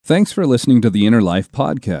Thanks for listening to the Inner Life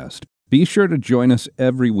Podcast. Be sure to join us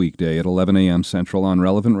every weekday at 11 a.m. Central on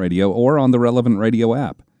Relevant Radio or on the Relevant Radio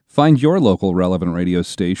app. Find your local Relevant Radio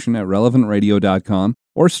station at relevantradio.com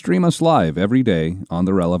or stream us live every day on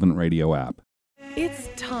the Relevant Radio app. It's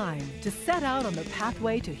time to set out on the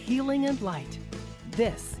pathway to healing and light.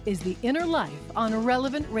 This is The Inner Life on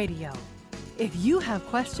Relevant Radio. If you have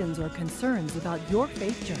questions or concerns about your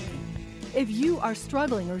faith journey, if you are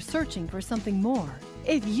struggling or searching for something more,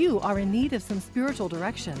 if you are in need of some spiritual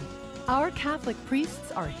direction, our Catholic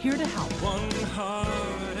priests are here to help. One heart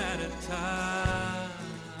at a time.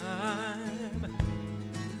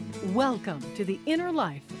 Welcome to The Inner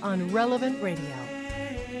Life on Relevant Radio.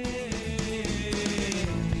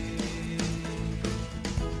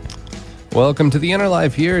 Welcome to The Inner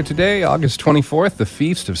Life here today, August 24th, the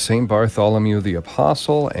feast of St. Bartholomew the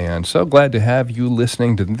Apostle, and so glad to have you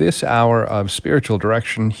listening to this hour of spiritual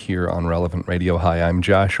direction here on Relevant Radio. Hi, I'm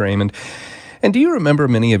Josh Raymond, and do you remember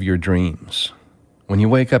many of your dreams? When you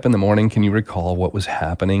wake up in the morning, can you recall what was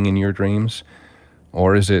happening in your dreams?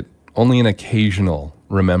 Or is it only an occasional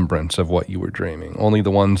remembrance of what you were dreaming? Only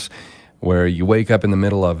the ones where you wake up in the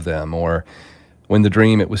middle of them, or when the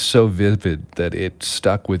dream, it was so vivid that it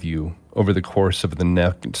stuck with you over the course of the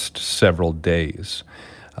next several days.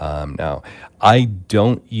 Now, I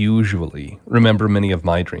don't usually remember many of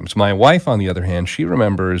my dreams. My wife, on the other hand, she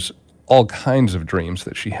remembers all kinds of dreams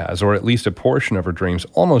that she has, or at least a portion of her dreams,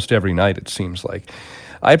 almost every night, it seems like.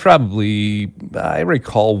 I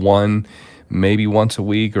recall one maybe once a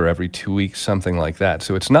week or every 2 weeks, something like that.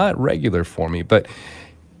 So it's not regular for me, but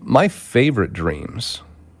my favorite dreams,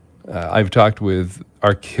 I've talked with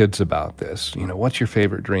our kids about this. You know, what's your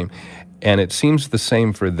favorite dream? And it seems the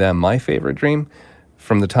same for them. My favorite dream,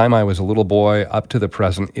 from the time I was a little boy up to the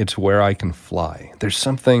present, it's where I can fly. There's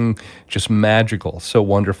something just magical, so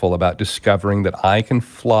wonderful about discovering that I can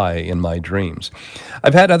fly in my dreams.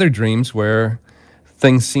 I've had other dreams where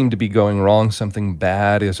things seem to be going wrong. Something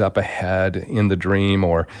bad is up ahead in the dream,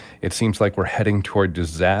 or it seems like we're heading toward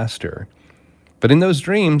disaster. But in those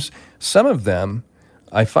dreams, some of them,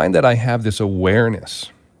 I find that I have this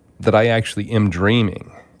awareness that I actually am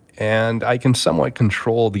dreaming, and I can somewhat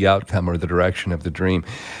control the outcome or the direction of the dream.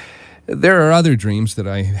 There are other dreams that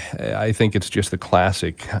I think it's just the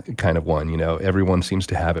classic kind of one. You know, everyone seems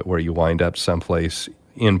to have it where you wind up someplace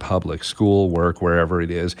in public, school, work, wherever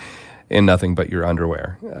it is, in nothing but your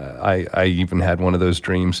underwear. I even had one of those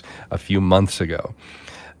dreams a few months ago.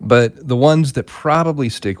 But the ones that probably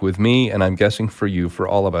stick with me, and I'm guessing for you, for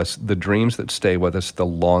all of us, the dreams that stay with us the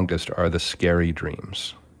longest are the scary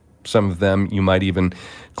dreams. Some of them you might even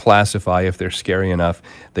classify, if they're scary enough,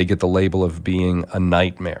 they get the label of being a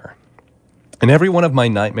nightmare. And every one of my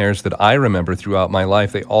nightmares that I remember throughout my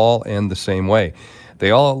life, they all end the same way. They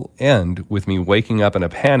all end with me waking up in a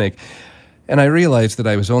panic, and I realized that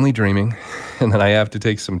I was only dreaming, and that I have to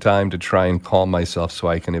take some time to try and calm myself so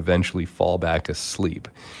I can eventually fall back asleep.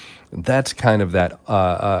 That's kind of that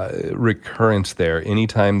recurrence there.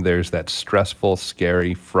 Anytime there's that stressful,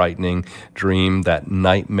 scary, frightening dream, that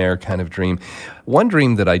nightmare kind of dream. One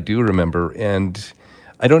dream that I do remember, and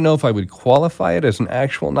I don't know if I would qualify it as an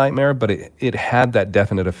actual nightmare, but it had that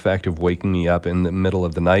definite effect of waking me up in the middle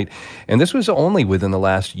of the night. And this was only within the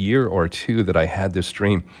last year or two that I had this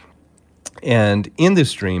dream. And in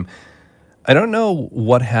this dream, I don't know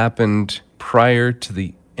what happened prior to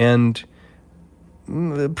the end,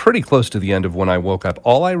 pretty close to the end of when I woke up.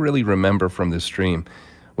 All I really remember from this dream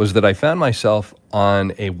was that I found myself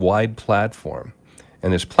on a wide platform,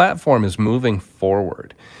 and this platform is moving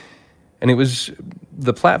forward. And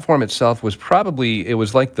the platform itself was it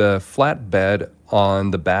was like the flatbed on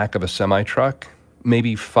the back of a semi-truck,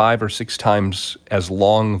 maybe 5 or 6 times as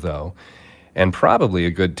long though, and probably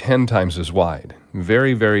a good 10 times as wide.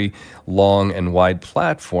 Very, very long and wide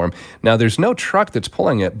platform. Now, there's no truck that's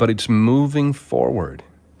pulling it, but it's moving forward.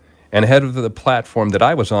 And ahead of the platform that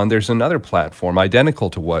I was on, there's another platform identical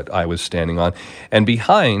to what I was standing on. And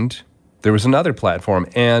behind, there was another platform.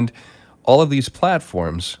 And all of these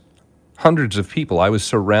platforms, hundreds of people. I was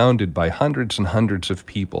surrounded by hundreds and hundreds of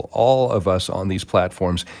people, all of us on these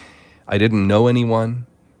platforms. I didn't know anyone.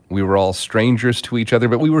 We were all strangers to each other,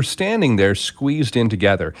 but we were standing there squeezed in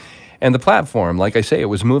together. And the platform, like I say, it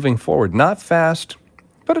was moving forward, not fast,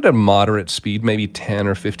 but at a moderate speed, maybe 10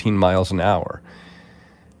 or 15 miles an hour.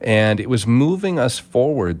 And it was moving us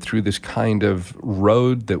forward through this kind of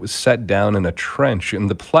road that was set down in a trench. And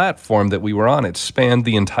the platform that we were on, it spanned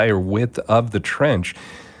the entire width of the trench,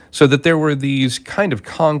 so that there were these kind of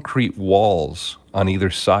concrete walls on either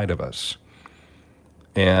side of us.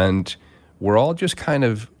 And we're all just kind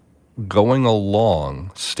of going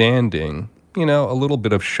along, standing a little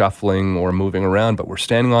bit of shuffling or moving around, but we're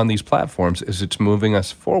standing on these platforms as it's moving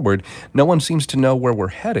us forward. No one seems to know where we're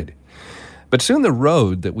headed. But soon the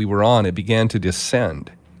road that we were on, it began to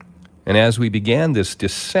descend. And as we began this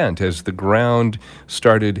descent, as the ground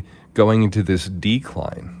started going into this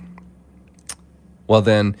decline, well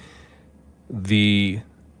then, the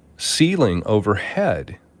ceiling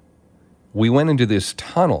overhead, we went into this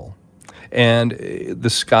tunnel, and the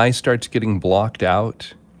sky starts getting blocked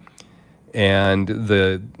out, and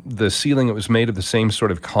the ceiling, it was made of the same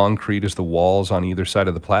sort of concrete as the walls on either side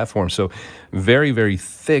of the platform, so very, very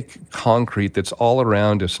thick concrete that's all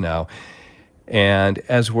around us now. And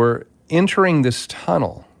as we're entering this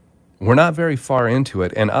tunnel, we're not very far into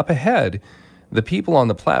it, and up ahead, the people on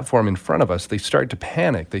the platform in front of us, they start to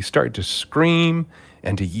panic. They start to scream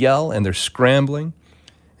and to yell, and they're scrambling,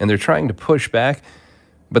 and they're trying to push back.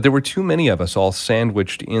 But there were too many of us all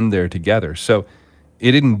sandwiched in there together. So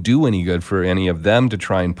it didn't do any good for any of them to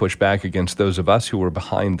try and push back against those of us who were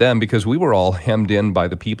behind them, because we were all hemmed in by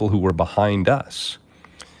the people who were behind us.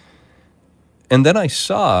 And then I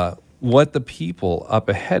saw what the people up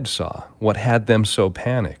ahead saw, what had them so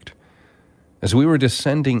panicked. As we were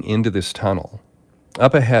descending into this tunnel,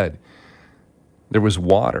 up ahead, there was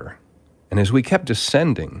water. And as we kept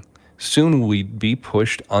descending, soon we'd be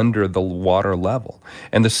pushed under the water level.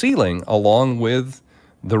 And the ceiling, along with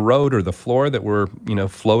the road or the floor that we're,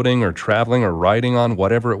 floating or traveling or riding on,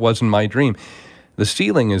 whatever it was in my dream, the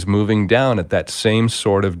ceiling is moving down at that same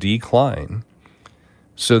sort of decline,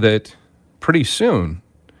 so that pretty soon,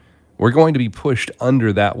 we're going to be pushed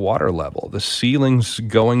under that water level. The ceiling's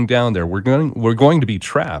going down there. We're going to be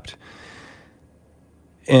trapped.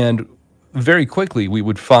 And very quickly, we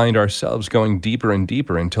would find ourselves going deeper and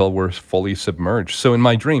deeper until we're fully submerged. So in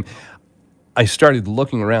my dream, I started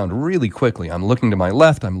looking around really quickly. I'm looking to my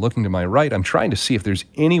left. I'm looking to my right. I'm trying to see if there's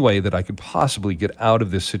any way that I could possibly get out of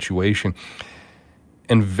this situation.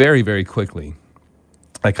 And very, very quickly,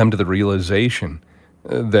 I come to the realization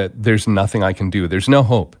that there's nothing I can do. There's no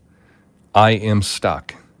hope. I am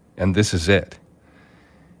stuck, and this is it.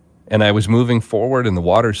 And I was moving forward, and the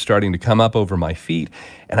water's starting to come up over my feet,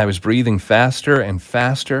 and I was breathing faster and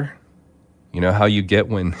faster. You know how you get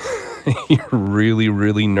when you're really,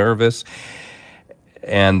 really nervous?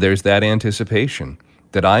 And there's that anticipation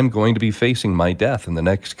that I'm going to be facing my death in the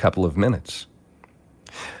next couple of minutes.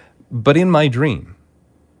 But in my dream,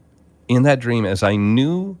 in that dream, as I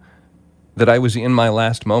knew that I was in my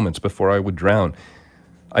last moments before I would drown,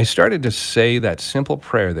 I started to say that simple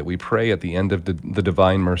prayer that we pray at the end of the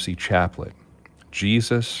Divine Mercy Chaplet.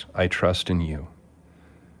 Jesus, I trust in you.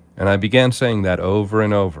 And I began saying that over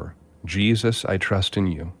and over. Jesus, I trust in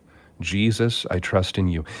you. Jesus, I trust in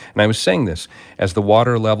you. And I was saying this as the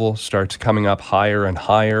water level starts coming up higher and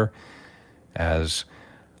higher, as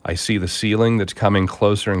I see the ceiling that's coming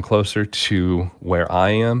closer and closer to where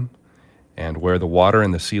I am and where the water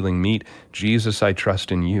and the ceiling meet. Jesus, I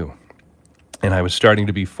trust in you. And I was starting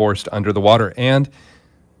to be forced under the water, and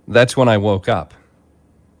that's when I woke up.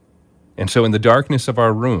 And so in the darkness of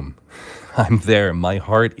our room, I'm there, my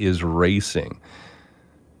heart is racing.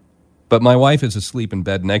 But my wife is asleep in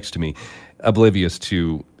bed next to me, oblivious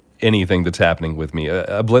to anything that's happening with me,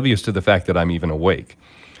 oblivious to the fact that I'm even awake.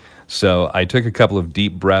 So I took a couple of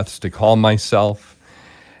deep breaths to calm myself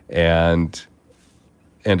and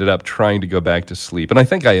ended up trying to go back to sleep. And I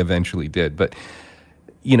think I eventually did, but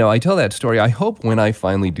I tell that story. I hope when I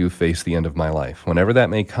finally do face the end of my life, whenever that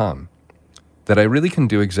may come, that I really can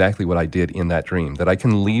do exactly what I did in that dream, that I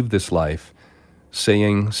can leave this life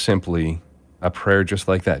saying simply a prayer just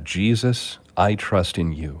like that. Jesus, I trust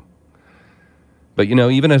in you. But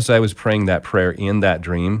even as I was praying that prayer in that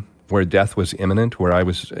dream, where death was imminent, where I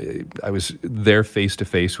was there face to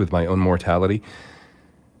face with my own mortality,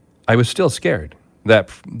 I was still scared.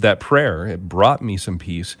 That prayer, it brought me some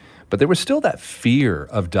peace, but there was still that fear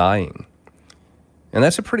of dying. And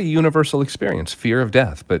that's a pretty universal experience, fear of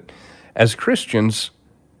death. But as Christians,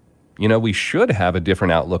 we should have a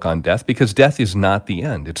different outlook on death, because death is not the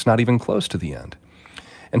end. It's not even close to the end.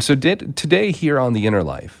 And so today here on The Inner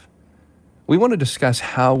Life, we want to discuss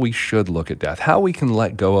how we should look at death, how we can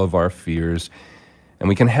let go of our fears, and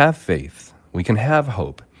we can have faith, we can have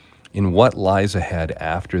hope in what lies ahead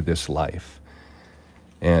after this life.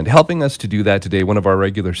 And helping us to do that today, one of our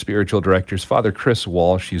regular spiritual directors, Father Chris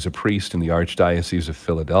Walsh. He's a priest in the Archdiocese of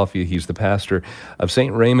Philadelphia. He's the pastor of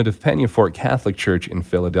St. Raymond of Peñafort Catholic Church in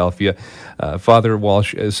Philadelphia. Father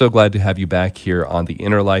Walsh, so glad to have you back here on The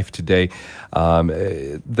Inner Life today.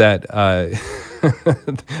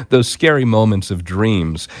 Those scary moments of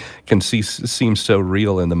dreams can seem so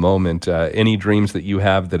real in the moment. Any dreams that you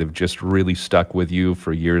have that have just really stuck with you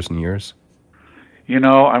for years and years?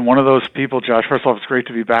 I'm one of those people, Josh. First of all, it's great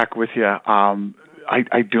to be back with you.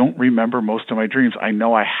 I don't remember most of my dreams. I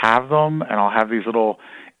know I have them, and I'll have these little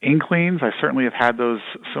inklings. I certainly have had those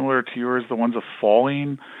similar to yours, the ones of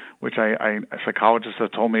falling, which psychologists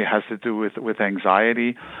have told me has to do with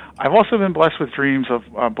anxiety. I've also been blessed with dreams of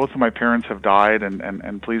both of my parents have died,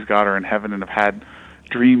 and please God are in heaven, and have had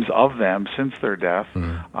dreams of them since their death,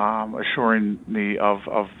 assuring me of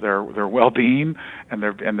their well-being and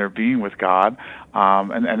their being with God.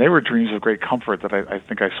 And they were dreams of great comfort that I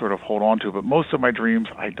think I sort of hold on to. But most of my dreams,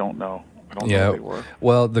 I don't know. I don't know what they were.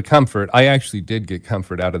 Well, the comfort, I actually did get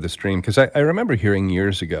comfort out of this dream, because I remember hearing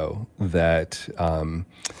years ago that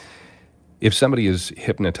if somebody is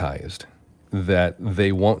hypnotized, that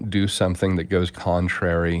they won't do something that goes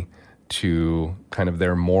contrary to kind of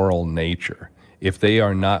their moral nature. If they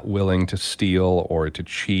are not willing to steal or to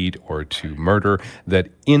cheat or to murder, that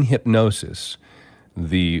in hypnosis,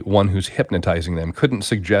 the one who's hypnotizing them couldn't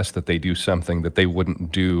suggest that they do something that they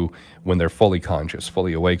wouldn't do when they're fully conscious,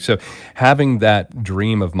 fully awake. So having that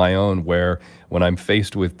dream of my own where when I'm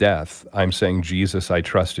faced with death, I'm saying, Jesus, I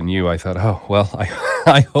trust in you, I thought, oh, well,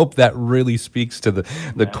 I hope that really speaks to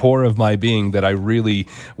the core of my being, that I really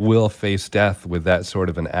will face death with that sort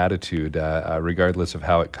of an attitude, regardless of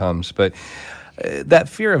how it comes. But that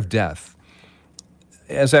fear of death,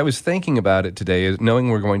 as I was thinking about it today, knowing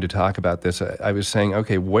we're going to talk about this, I was saying,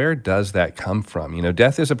 okay, where does that come from?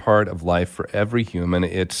 Death is a part of life for every human.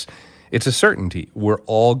 It's a certainty. We're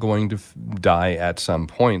all going to die at some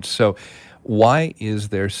point. So why is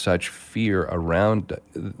there such fear around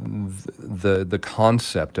the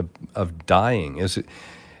concept of dying?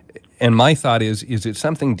 And my thought is it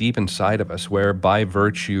something deep inside of us where, by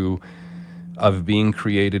virtue of being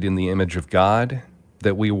created in the image of God,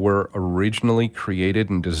 that we were originally created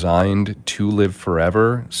and designed to live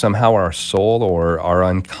forever? Somehow our soul or our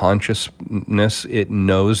unconsciousness, it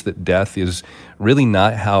knows that death is really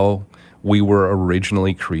not how we were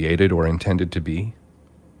originally created or intended to be?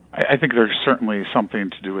 I think there's certainly something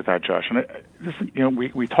to do with that, Josh. And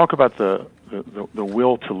we talk about the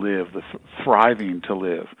will to live, the thriving to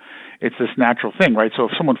live. It's this natural thing, right? So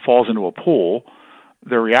if someone falls into a pool,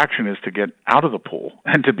 their reaction is to get out of the pool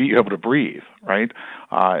and to be able to breathe, right?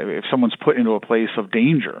 If someone's put into a place of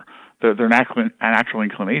danger, their natural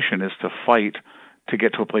inclination is to fight to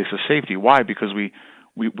get to a place of safety. Why? Because we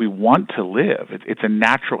want to live. It's a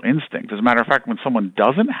natural instinct. As a matter of fact, when someone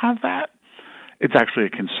doesn't have that, it's actually a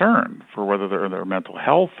concern for whether their mental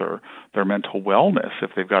health or their mental wellness, if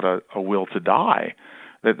they've got a will to die.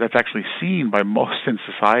 That's actually seen by most in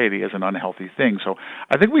society as an unhealthy thing. So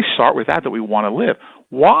I think we start with that we want to live.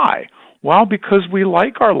 Why? Well, because we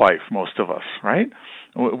like our life, most of us, right?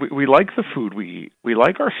 We like the food we eat. We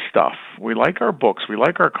like our stuff. We like our books. We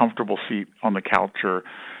like our comfortable seat on the couch or,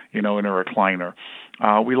 in a recliner.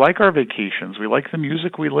 We like our vacations. We like the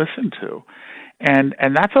music we listen to. And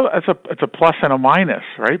that's it's a plus and a minus,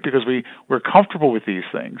 right? Because we're comfortable with these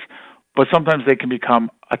things, but sometimes they can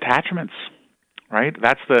become attachments, right?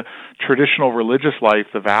 That's the traditional religious life.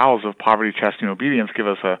 The vows of poverty, chastity, and obedience give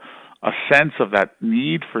us a sense of that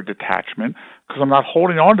need for detachment, because I'm not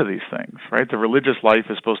holding on to these things, right? The religious life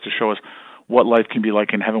is supposed to show us what life can be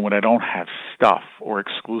like in heaven when I don't have stuff or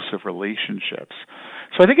exclusive relationships.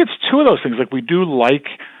 So I think it's two of those things. Like, we do like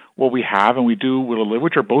what we have and we do will to live,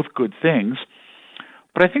 which are both good things.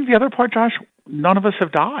 But I think the other part, Josh, none of us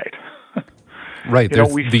have died. Right,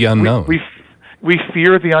 there's the unknown. We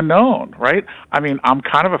fear the unknown, right? I mean, I'm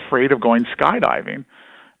kind of afraid of going skydiving.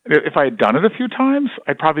 If I had done it a few times,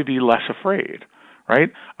 I'd probably be less afraid,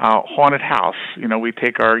 right? Haunted house. We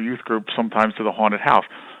take our youth group sometimes to the haunted house.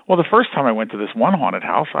 Well, the first time I went to this one haunted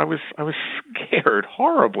house, I was scared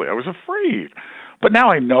horribly. I was afraid. But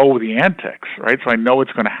now I know the antics, right? So I know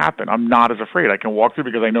what's going to happen. I'm not as afraid. I can walk through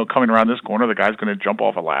because I know coming around this corner, the guy's going to jump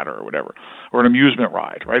off a ladder or whatever, or an amusement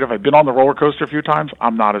ride, right? If I've been on the roller coaster a few times,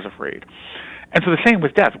 I'm not as afraid. And so the same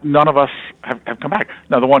with death. None of us have come back.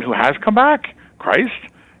 Now, the one who has come back, Christ,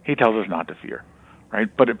 he tells us not to fear, right?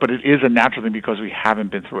 But it is a natural thing because we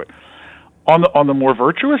haven't been through it. On the more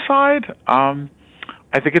virtuous side,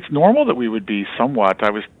 I think it's normal that we would be somewhat.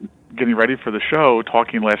 I was getting ready for the show,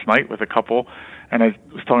 talking last night with a couple, and I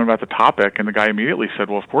was telling him about the topic, and the guy immediately said,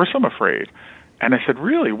 well, of course I'm afraid. And I said,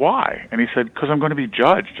 really, why? And he said, because I'm going to be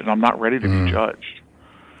judged, and I'm not ready to be judged.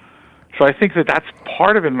 So I think that's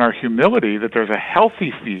part of it in our humility, that there's a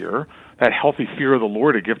healthy fear, that healthy fear of the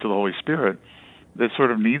Lord, a gift of the Holy Spirit, that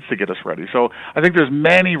sort of needs to get us ready. So I think there's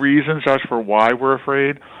many reasons, Josh, for why we're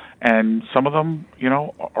afraid, and some of them,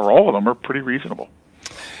 or all of them, are pretty reasonable.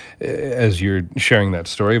 As you're sharing that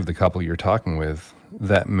story of the couple you're talking with,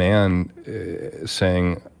 that man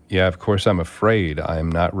saying, yeah, of course I'm afraid.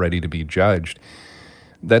 I'm not ready to be judged.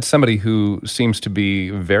 That's somebody who seems to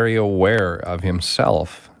be very aware of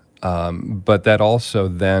himself, but that also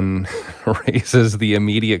then raises the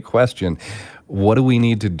immediate question, what do we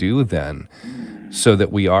need to do then so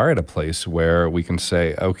that we are at a place where we can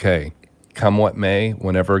say, okay, come what may,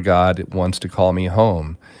 whenever God wants to call me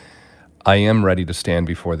home, I am ready to stand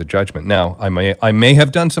before the judgment. Now, I may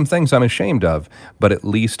have done some things I'm ashamed of, but at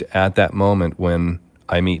least at that moment when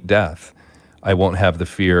I meet death, I won't have the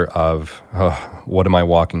fear of, oh, what am I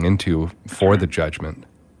walking into for the judgment?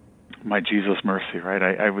 My Jesus mercy, right?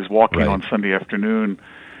 I was walking on Sunday afternoon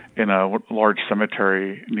in a large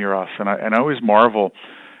cemetery near us, and I always marvel.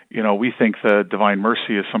 We think the divine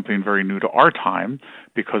mercy is something very new to our time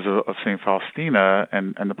because of St. Faustina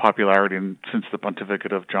and the popularity since the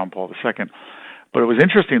pontificate of John Paul II. But it was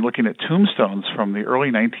interesting looking at tombstones from the early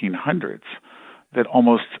 1900s that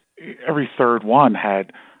almost every third one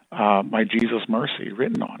had my Jesus mercy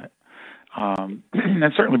written on it.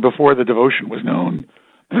 And certainly before the devotion was known,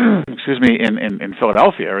 in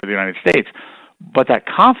Philadelphia or the United States, but that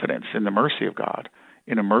confidence in the mercy of God,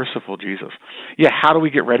 in a merciful Jesus. Yeah, how do we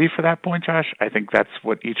get ready for that point, Josh? I think that's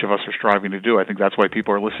what each of us are striving to do. I think that's why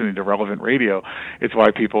people are listening to Relevant Radio. It's why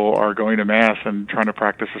people are going to Mass and trying to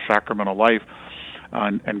practice a sacramental life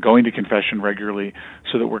and going to confession regularly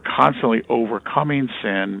so that we're constantly overcoming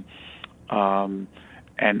sin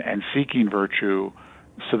and seeking virtue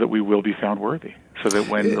so that we will be found worthy, so that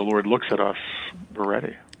when the Lord looks at us, we're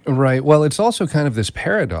ready. Right. Well, it's also kind of this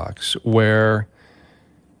paradox where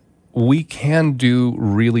we can do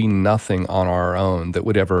really nothing on our own that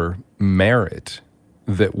would ever merit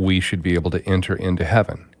that we should be able to enter into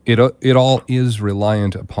heaven. It all is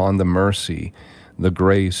reliant upon the mercy, the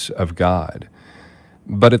grace of God.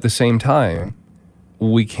 But at the same time,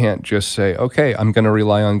 we can't just say, okay, I'm going to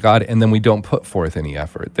rely on God, and then we don't put forth any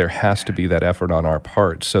effort. There has to be that effort on our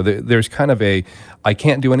part. So there's kind of I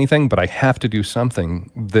can't do anything, but I have to do something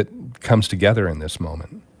that comes together in this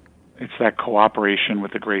moment. It's that cooperation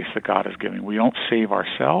with the grace that God is giving. We don't save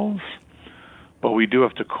ourselves, but we do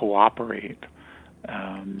have to cooperate.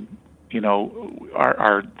 The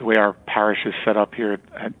way our parish is set up here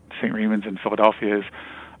at St. Raymond's in Philadelphia is,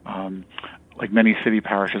 like many city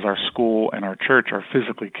parishes, our school and our church are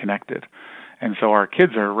physically connected. And so our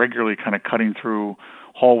kids are regularly kind of cutting through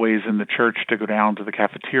hallways in the church to go down to the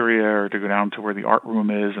cafeteria or to go down to where the art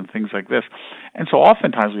room is and things like this. And so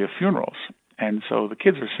oftentimes we have funerals. And so the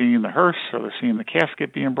kids are seeing the hearse or they're seeing the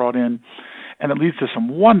casket being brought in. And it leads to some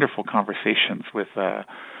wonderful conversations with the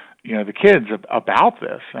kids about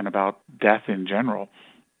this and about death in general.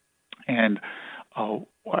 And I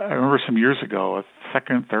remember some years ago, a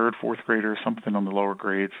second, third, fourth grader, something on the lower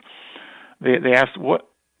grades, they asked, what's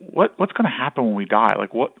going to happen when we die?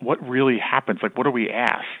 Like, what really happens? Like, what are we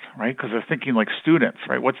asked, right? Because they're thinking like students,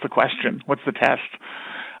 right? What's the question? What's the test?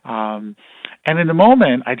 And in the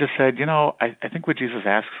moment, I just said, I think what Jesus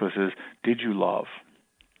asks us is, did you love?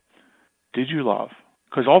 Did you love?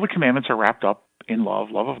 Because all the commandments are wrapped up in love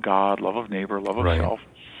of God, love of neighbor, love of self.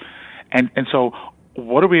 And so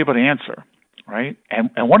what are we able to answer, right?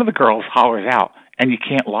 And one of the girls hollers out, and you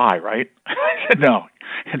can't lie, right? I said, no.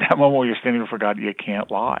 In that moment when you're standing before God, you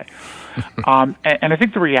can't lie. And I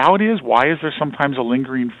think the reality is, why is there sometimes a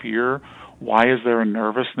lingering fear? Why is there a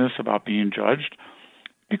nervousness about being judged?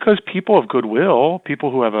 Because people of goodwill,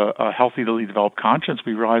 people who have a healthily developed conscience,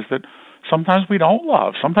 we realize that sometimes we don't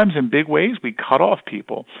love. Sometimes in big ways we cut off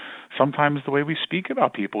people. Sometimes the way we speak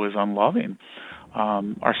about people is unloving.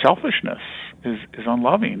 Our selfishness is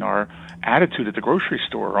unloving. Our attitude at the grocery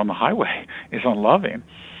store or on the highway is unloving.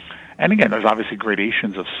 And again, there's obviously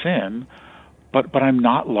gradations of sin, but I'm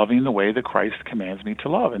not loving the way that Christ commands me to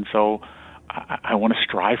love. And so I want to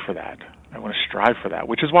strive for that. I want to strive for that,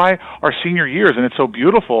 which is why our senior years, and it's so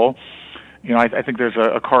beautiful, I think there's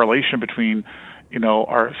a correlation between,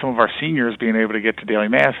 some of our seniors being able to get to daily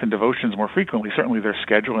Mass and devotions more frequently. Certainly their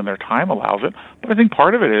schedule and their time allows it, but I think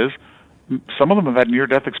part of it is some of them have had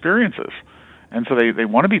near-death experiences, and so they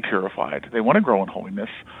want to be purified. They want to grow in holiness.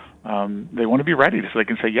 They want to be ready so they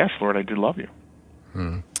can say, yes, Lord, I do love you.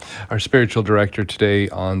 Our spiritual director today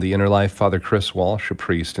on The Inner Life, Father Chris Walsh, a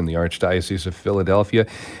priest in the Archdiocese of Philadelphia.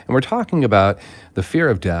 And we're talking about the fear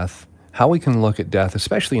of death, how we can look at death,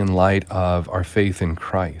 especially in light of our faith in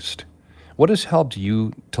Christ. What has helped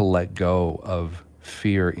you to let go of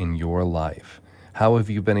fear in your life? How have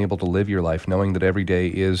you been able to live your life knowing that every day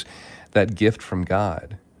is that gift from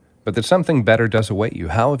God, but that something better does await you?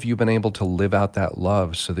 How have you been able to live out that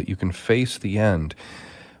love so that you can face the end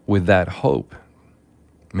with that hope?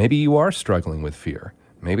 Maybe you are struggling with fear.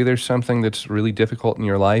 Maybe there's something that's really difficult in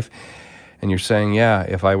your life, And you're saying, yeah,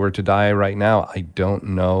 if I were to die right now, I don't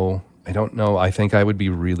know. I think I would be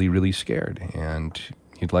really, really scared. And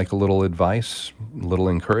you'd like a little advice, a little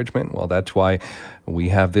encouragement. Well, that's why we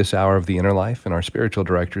have this hour of the inner life, and our spiritual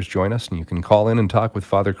directors join us. And you can call in and talk with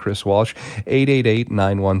Father Chris Walsh.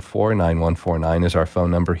 888-914-9149 is our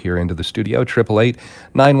phone number here into the studio.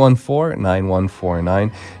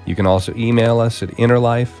 888-914-9149. You can also email us at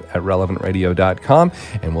innerlife@relevantradio.com,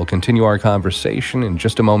 and we'll continue our conversation in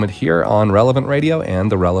just a moment here on Relevant Radio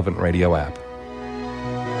and the Relevant Radio app.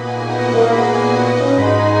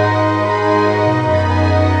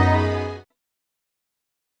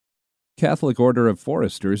 Catholic Order of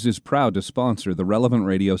Foresters is proud to sponsor the Relevant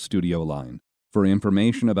Radio studio line. For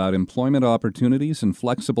information about employment opportunities and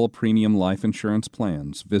flexible premium life insurance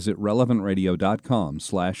plans, visit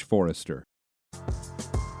relevantradio.com/forester.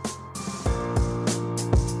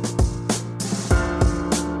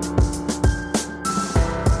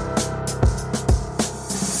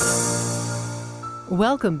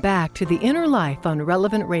 Welcome back to The Inner Life on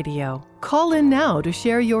Relevant Radio. Call in now to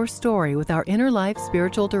share your story with our Inner Life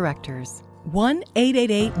spiritual directors.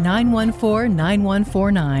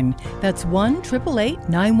 1-888-914-9149. That's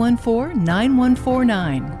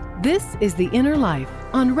 1-888-914-9149. This is The Inner Life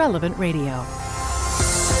on Relevant Radio.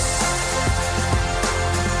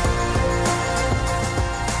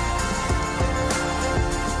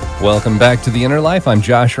 Welcome back to The Inner Life. I'm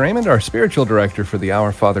Josh Raymond, our spiritual director for the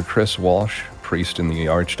hour, Father Chris Walsh, priest in the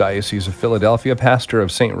Archdiocese of Philadelphia, pastor of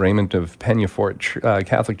St. Raymond of Peñafort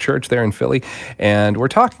Catholic Church there in Philly. And we're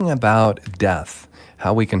talking about death,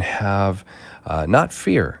 how we can have not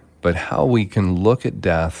fear, but how we can look at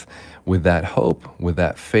death with that hope, with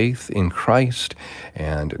that faith in Christ,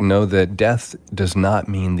 and know that death does not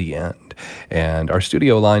mean the end. And our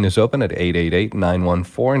studio line is open at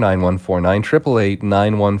 888-914-9149,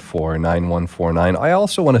 888-914-9149. I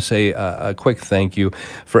also want to say a quick thank you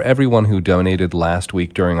for everyone who donated last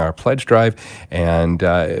week during our pledge drive. And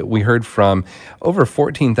we heard from over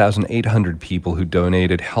 14,800 people who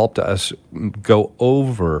donated, helped us go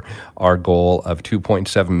over our goal of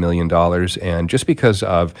 $2.7 million. And just because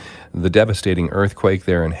of the devastating earthquake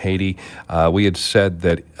there in Haiti, we had said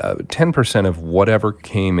that 10% of whatever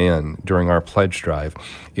came in during our pledge drive,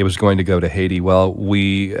 it was going to go to Haiti. Well,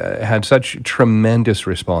 we had such tremendous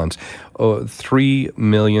response.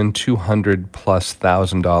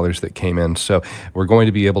 $3,200,000+ that came in. So we're going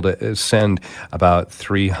to be able to send about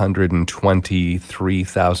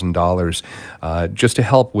 $323,000 just to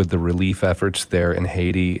help with the relief efforts there in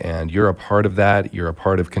Haiti. And you're a part of that. You're a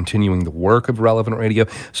part of continuing the work of Relevant Radio.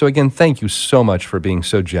 So again, thank you so much for being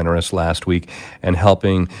so generous last week and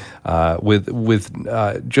helping with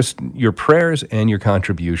just your prayers and your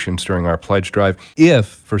contributions during our pledge drive. If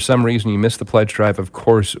for some reason you missed the pledge drive, of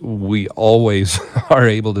course, we always are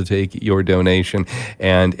able to take your donation,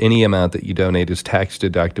 and any amount that you donate is tax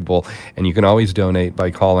deductible. And you can always donate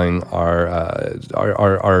by calling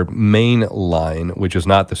our main line, which is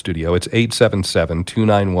not the studio. It's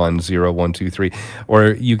 877-291-0123, or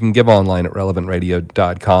you can give online at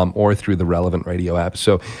relevantradio.com or through the Relevant Radio app.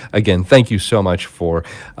 So again, thank you so much for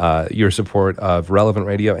your support of Relevant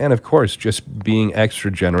Radio, and of course, just being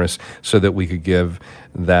extra generous so that we could give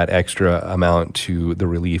that extra amount to the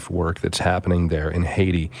relief work that's happening there in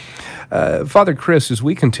Haiti. Father Chris, as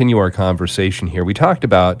we continue our conversation here, we talked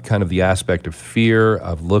about kind of the aspect of fear,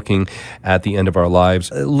 of looking at the end of our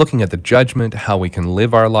lives, looking at the judgment, how we can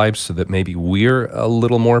live our lives so that maybe we're a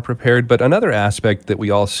little more prepared. But another aspect that we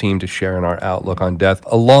all seem to share in our outlook on death,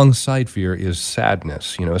 alongside fear, is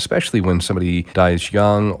sadness, especially when somebody dies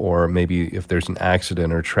young, or maybe if there's an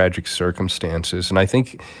accident or tragic circumstances. And I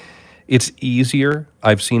think it's easier.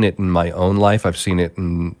 I've seen it in my own life. I've seen it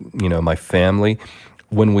in, my family.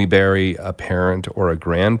 When we bury a parent or a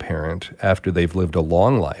grandparent after they've lived a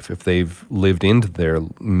long life, if they've lived into their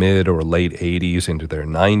mid or late 80s, into their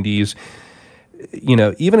 90s,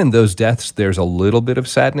 even in those deaths, there's a little bit of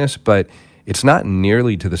sadness, but it's not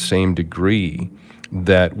nearly to the same degree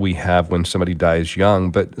that we have when somebody dies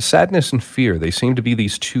young. But sadness and fear, they seem to be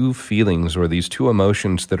these two feelings or these two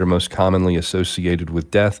emotions that are most commonly associated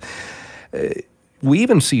with death. We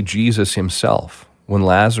even see Jesus himself when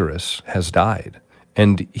Lazarus has died.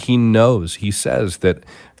 And he says that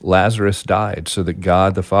Lazarus died so that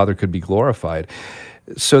God the Father could be glorified.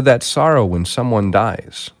 So that sorrow when someone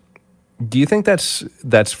dies, do you think that's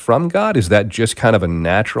from God? Is that just kind of a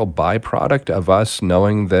natural byproduct of us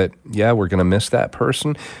knowing that, yeah, we're going to miss that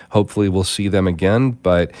person? Hopefully we'll see them again.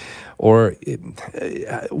 Where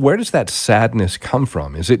does that sadness come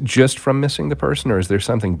from? Is it just from missing the person, or is there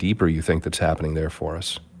something deeper you think that's happening there for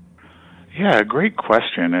us? Yeah, great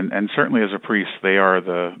question. And certainly as a priest, they are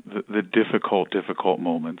the difficult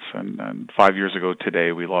moments. And 5 years ago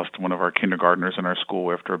today, we lost one of our kindergartners in our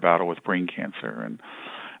school after a battle with brain cancer. And,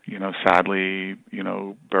 sadly,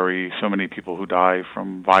 bury so many people who die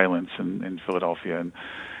from violence in Philadelphia.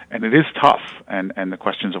 And it is tough. And the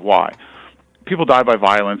questions of why. People die by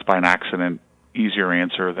violence, by an accident, easier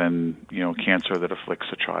answer than, cancer that afflicts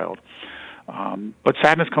a child. But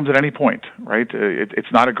sadness comes at any point, right?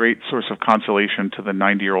 It's not a great source of consolation to the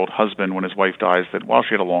 90-year-old husband when his wife dies that, well,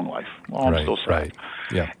 she had a long life. Well, I'm still sad. Right.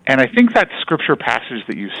 Yeah. And I think that scripture passage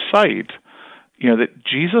that you cite, that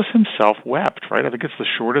Jesus himself wept, right? I think it's the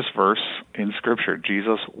shortest verse in Scripture.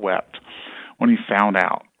 Jesus wept when he found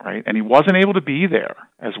out, right? And he wasn't able to be there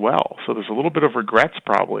as well. So there's a little bit of regrets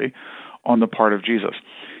probably on the part of Jesus.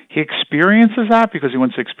 He experiences that because he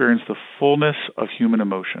wants to experience the fullness of human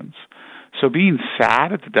emotions. So being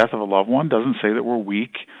sad at the death of a loved one doesn't say that we're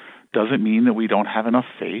weak, doesn't mean that we don't have enough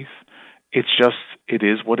faith. It's just, it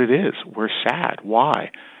is what it is. We're sad.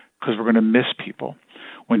 Why? Because we're going to miss people.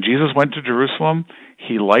 When Jesus went to Jerusalem,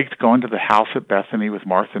 he liked going to the house at Bethany with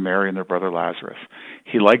Martha, Mary, and their brother Lazarus.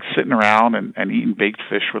 He liked sitting around and eating baked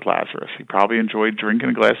fish with Lazarus. He probably enjoyed drinking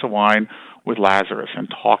a glass of wine with Lazarus and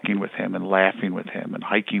talking with him and laughing with him and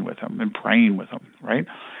hiking with him and praying with him, right?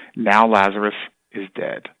 Now Lazarus is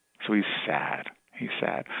dead. So he's sad. He's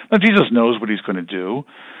sad. Now, Jesus knows what he's going to do.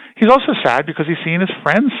 He's also sad because he's seeing his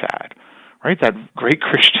friends sad, right? That great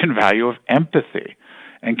Christian value of empathy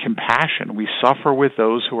and compassion. We suffer with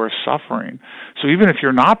those who are suffering. So even if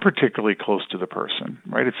you're not particularly close to the person,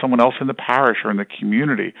 right, it's someone else in the parish or in the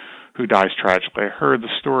community who dies tragically. I heard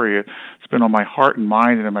the story. It's been on my heart and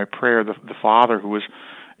mind and in my prayer. The father who was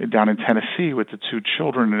down in Tennessee with the two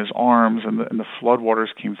children in his arms, and the floodwaters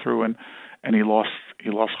came through, and he lost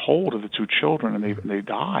hold of the two children, and they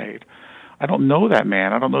died. I don't know that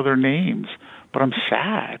man. I don't know their names, but I'm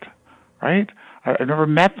sad, right? I've never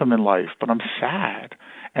met them in life, but I'm sad.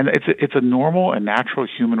 And it's a normal and natural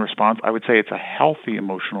human response. I would say it's a healthy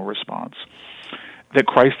emotional response that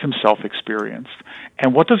Christ himself experienced.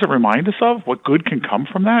 And what does it remind us of? What good can come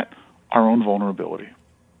from that? Our own vulnerability,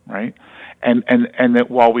 right? And that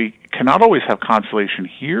while we cannot always have consolation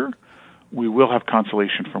here, we will have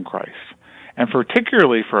consolation from Christ. And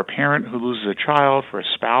particularly for a parent who loses a child, for a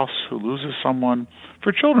spouse who loses someone,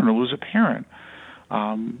 for children who lose a parent,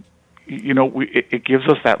 it gives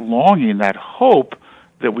us that longing, that hope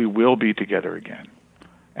that we will be together again.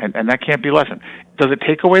 And that can't be lessened. Does it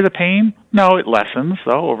take away the pain? No, it lessens,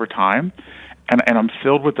 though, over time. And I'm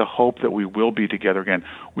filled with the hope that we will be together again.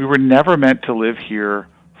 We were never meant to live here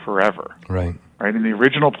forever. Right. Right? In the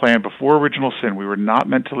original plan, before original sin, we were not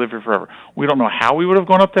meant to live here forever. We don't know how we would have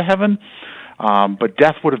gone up to heaven, but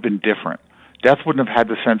death would have been different. Death wouldn't have had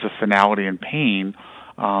the sense of finality and pain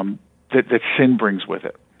that sin brings with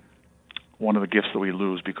it. One of the gifts that we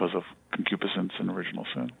lose because of concupiscence and original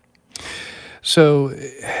sin. So,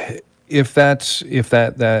 if that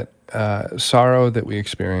sorrow that we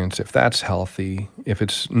experience, if that's healthy, if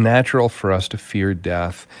it's natural for us to fear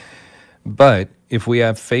death, but if we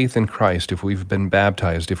have faith in Christ, if we've been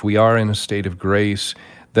baptized, if we are in a state of grace,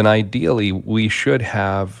 then ideally we should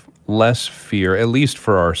have less fear, at least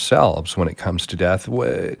for ourselves, when it comes to death.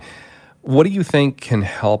 What do you think can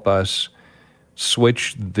help us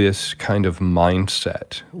switch this kind of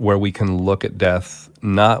mindset where we can look at death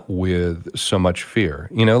not with so much fear?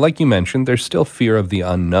 Like you mentioned, there's still fear of the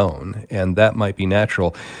unknown, and that might be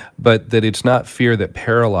natural, but that it's not fear that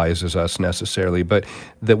paralyzes us necessarily, but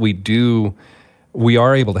that we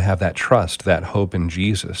are able to have that trust, that hope in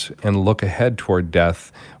Jesus, and look ahead toward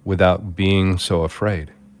death without being so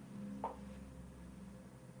afraid.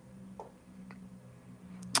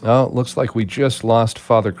 Oh, it looks like we just lost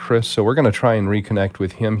Father Chris, so we're going to try and reconnect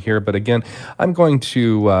with him here. But again, I'm going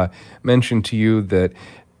to mention to you that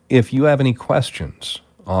if you have any questions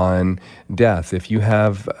on death, if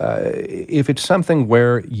it's something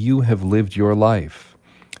where you have lived your life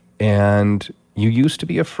and you used to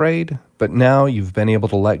be afraid, but now you've been able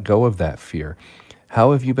to let go of that fear,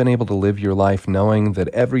 how have you been able to live your life knowing that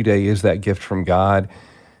every day is that gift from God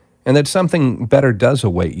and that something better does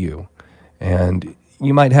await you? And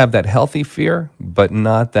you might have that healthy fear, but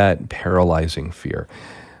not that paralyzing fear.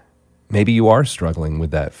 Maybe you are struggling with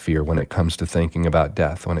that fear when it comes to thinking about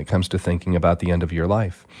death, when it comes to thinking about the end of your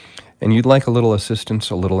life. And you'd like a little assistance,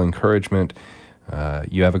 a little encouragement.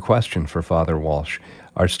 You have a question for Father Walsh.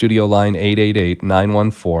 Our studio line,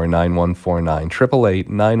 888-914-9149,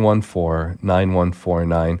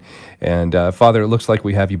 888-914-9149. And Father, it looks like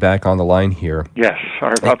we have you back on the line here. Yes,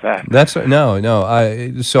 sorry about that. That's no.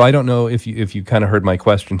 So I don't know if you kind of heard my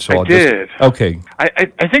question. So I'll did. Okay. I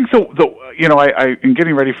think I in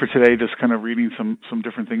getting ready for today, just kind of reading some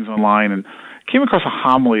different things online, and came across a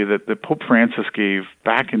homily that Pope Francis gave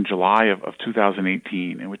back in July of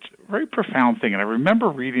 2018, and which a very profound thing. And I remember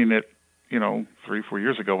reading it, 3-4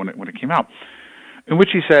 years ago when it came out, in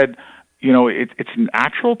which he said, it's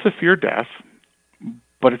natural to fear death,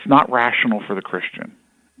 but it's not rational for the Christian.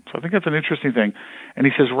 So I think that's an interesting thing. And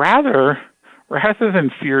he says, rather than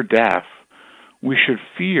fear death, we should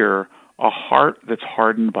fear a heart that's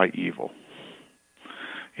hardened by evil.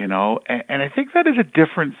 And I think that is a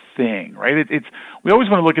different thing, right? We always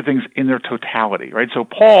want to look at things in their totality, right? So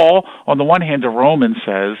Paul, on the one hand, to Romans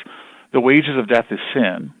says, the wages of death is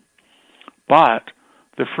sin, but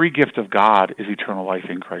the free gift of God is eternal life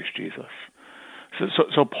in Christ Jesus.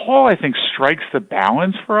 So Paul, I think, strikes the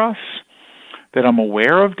balance for us, that I'm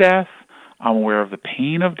aware of death, I'm aware of the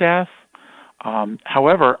pain of death.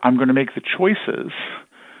 However, I'm going to make the choices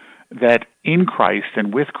that in Christ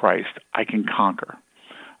and with Christ I can conquer.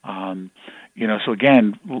 So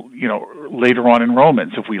again, later on in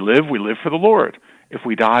Romans, if we live for the Lord. If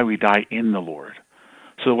we die in the Lord.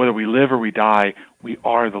 So whether we live or we die, we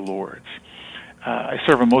are the Lord's. I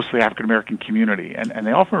serve a mostly African American community, and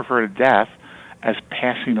they often refer to death as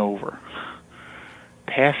passing over.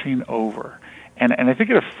 Passing over. And I think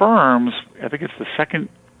it affirms, I think it's the second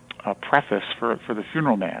preface for the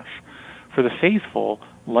funeral mass. For the faithful,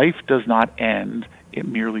 life does not end, it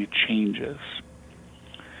merely changes.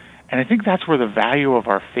 And I think that's where the value of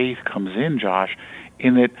our faith comes in, Josh,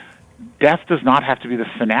 in that death does not have to be the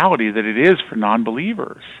finality that it is for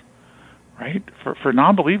non-believers, right? For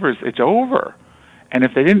non-believers, it's over. And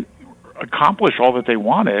if they didn't accomplish all that they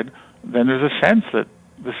wanted, then there's a sense that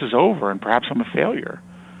this is over and perhaps I'm a failure.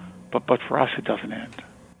 But for us, it doesn't end.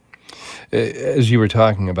 As you were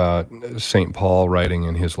talking about St. Paul writing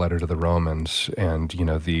in his letter to the Romans, and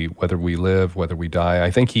whether we live, whether we die, I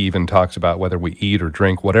think he even talks about whether we eat or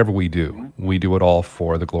drink, whatever we do it all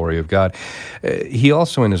for the glory of God. He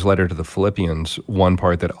also, in his letter to the Philippians, one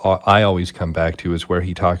part that I always come back to is where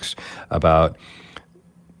he talks about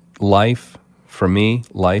life. For me,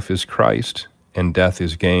 life is Christ and death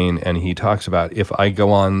is gain. And he talks about if I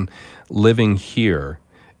go on living here,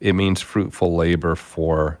 it means fruitful labor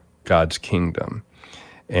for God's kingdom.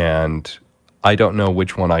 And I don't know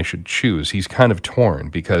which one I should choose. He's kind of torn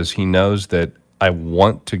because he knows that I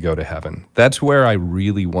want to go to heaven. That's where I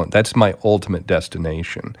really want. That's my ultimate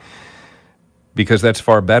destination, because that's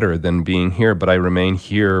far better than being here. But I remain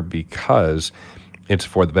here because it's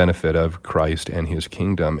for the benefit of Christ and his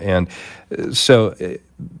kingdom. And so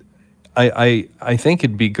I think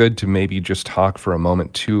it'd be good to maybe just talk for a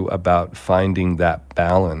moment too about finding that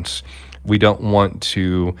balance. We don't want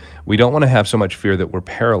to have so much fear that we're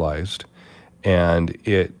paralyzed and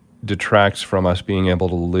it detracts from us being able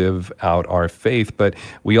to live out our faith, but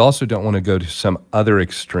we also don't want to go to some other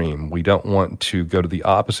extreme. We don't want to go to the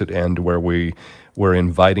opposite end where we're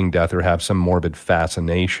inviting death or have some morbid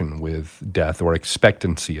fascination with death or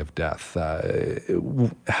expectancy of death.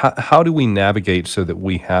 How do we navigate so that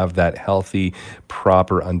we have that healthy,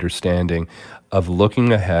 proper understanding of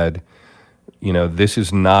looking ahead?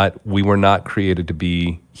 We were not created to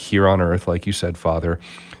be here on earth, like you said, Father,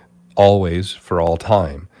 always for all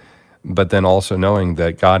time. But then also knowing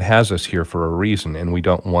that God has us here for a reason, and we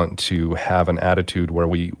don't want to have an attitude where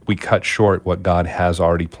we cut short what God has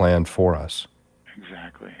already planned for us.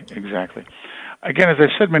 Exactly. Again, as I've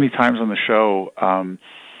said many times on the show,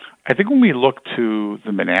 I think when we look to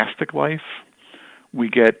the monastic life, we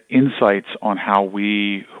get insights on how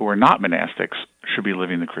we, who are not monastics, should be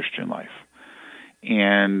living the Christian life.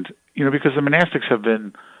 And, because the monastics have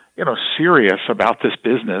been, serious about this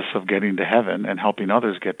business of getting to heaven and helping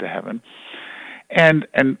others get to heaven. And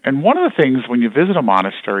one of the things when you visit a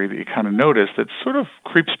monastery that you kind of notice that sort of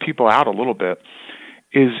creeps people out a little bit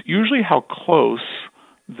is usually how close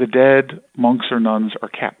the dead monks or nuns are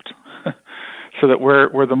kept. So that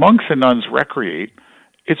where the monks and nuns recreate,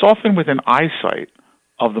 it's often within eyesight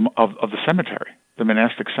of the cemetery, the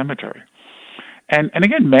monastic cemetery. And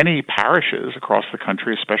again, many parishes across the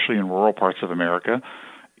country, especially in rural parts of America,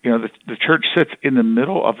 the church sits in the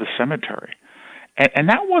middle of the cemetery. And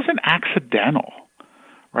that wasn't accidental,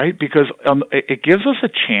 right? Because it gives us a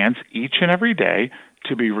chance each and every day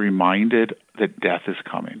to be reminded that death is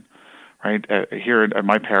coming, right? Here at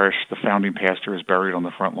my parish, the founding pastor is buried on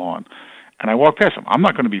the front lawn. And I walk past him. I'm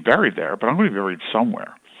not going to be buried there, but I'm going to be buried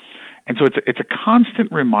somewhere. And so it's a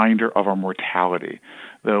constant reminder of our mortality.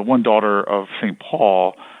 The one daughter of St.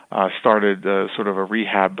 Paul started sort of a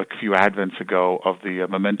rehab a few Advents ago of the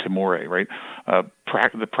memento mori, right?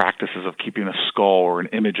 The practices of keeping a skull or an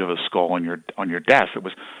image of a skull on your desk. It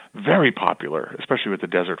was very popular, especially with the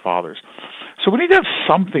Desert Fathers. So we need to have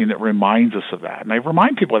something that reminds us of that. And I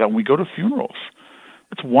remind people of that when we go to funerals.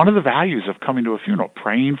 It's one of the values of coming to a funeral,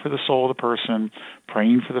 praying for the soul of the person,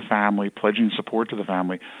 praying for the family, pledging support to the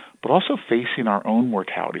family, but also facing our own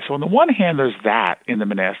mortality. So on the one hand, there's that in the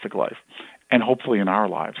monastic life, and hopefully in our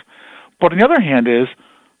lives. But on the other hand is,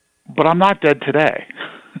 but I'm not dead today.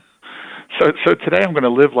 So today I'm going to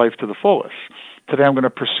live life to the fullest. Today I'm going to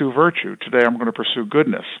pursue virtue. Today I'm going to pursue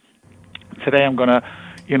goodness. Today I'm going to,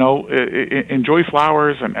 enjoy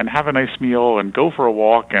flowers and have a nice meal and go for a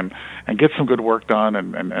walk and get some good work done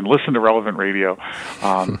and listen to relevant radio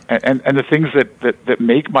and the things that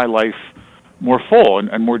make my life more full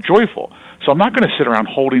and more joyful. So I'm not going to sit around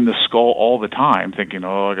holding the skull all the time thinking,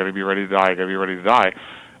 I got to be ready to die, I got to be ready to die,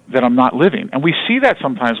 that I'm not living. And we see that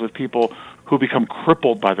sometimes with people who become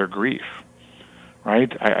crippled by their grief, right?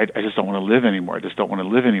 I just don't want to live anymore. I just don't want to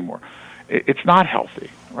live anymore. It's not healthy,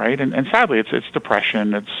 right? And sadly, it's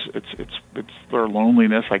depression. It's their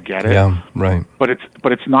loneliness. I get it. Yeah, right. But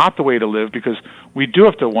it's not the way to live, because we do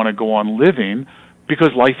have to want to go on living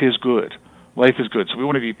because life is good. Life is good. So we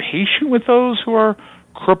want to be patient with those who are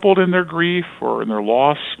crippled in their grief or in their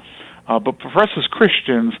loss. But for us as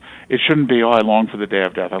Christians, it shouldn't be, I long for the day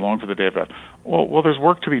of death. I long for the day of death. Well, there's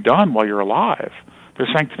work to be done while you're alive. There's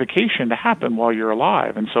sanctification to happen while you're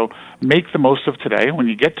alive. And so make the most of today. When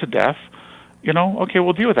you get to death, okay,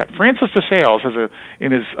 we'll deal with that. Francis de Sales has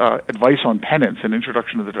in his advice on penance, an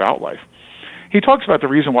introduction to the devout life, he talks about the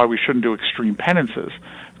reason why we shouldn't do extreme penances,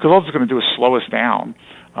 because all it's going to do is slow us down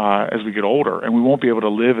as we get older, and we won't be able to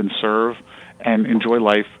live and serve and enjoy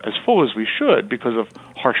life as full as we should because of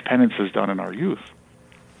harsh penances done in our youth.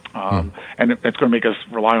 And it's going to make us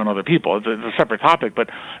rely on other people. It's a separate topic,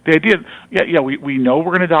 but the idea, we know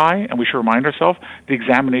we're going to die, and we should remind ourselves the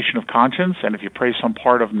examination of conscience. And if you pray some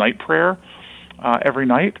part of night prayer every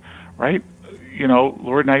night, right?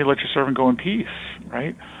 Lord, now you let your servant go in peace,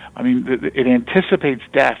 right? I mean, it anticipates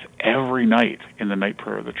death every night in the night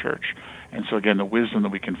prayer of the church. And so again, the wisdom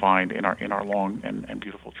that we can find in our long and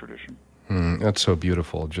beautiful tradition. That's so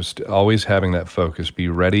beautiful. Just always having that focus. Be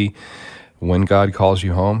ready when God calls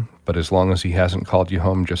you home, but as long as he hasn't called you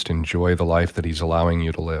home, just enjoy the life that he's allowing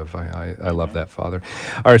you to live. I love that, Father.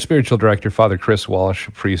 Our spiritual director, Father Chris Walsh,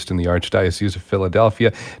 priest in the Archdiocese of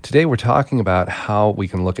Philadelphia. Today we're talking about how we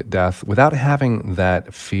can look at death without having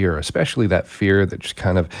that fear, especially that fear that just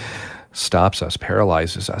kind of stops us,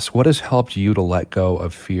 paralyzes us. What has helped you to let go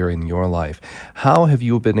of fear in your life? How have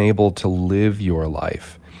you been able to live your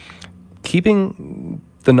life? Keeping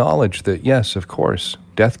the knowledge that, yes, of course,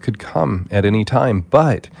 death could come at any time,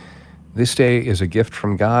 but this day is a gift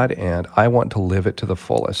from God, and I want to live it to the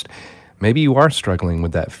fullest. Maybe you are struggling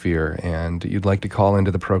with that fear, and you'd like to call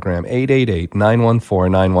into the program,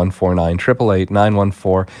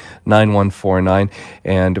 888-914-9149, 888-914-9149.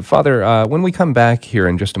 And Father, when we come back here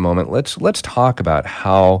in just a moment, let's talk about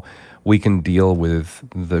how we can deal with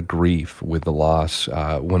the grief, with the loss,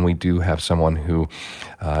 when we do have someone who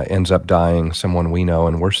ends up dying, someone we know,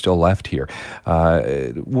 and we're still left here.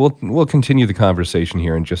 We'll continue the conversation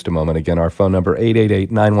here in just a moment. Again, our phone number,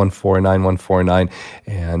 888-914-9149.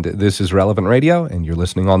 And this is Relevant Radio, and you're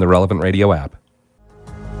listening on the Relevant Radio app.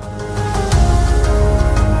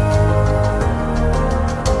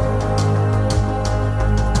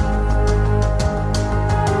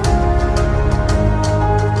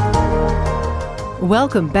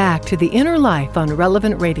 Welcome back to The Inner Life on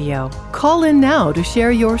Relevant Radio. Call in now to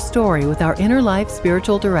share your story with our Inner Life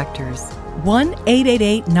spiritual directors.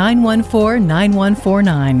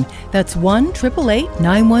 1-888-914-9149. That's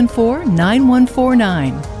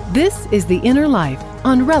 1-888-914-9149. This is The Inner Life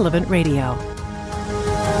on Relevant Radio.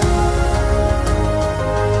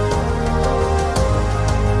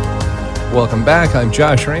 Welcome back. I'm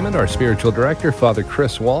Josh Raymond, our spiritual director, Father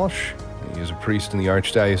Chris Walsh. He is a priest in the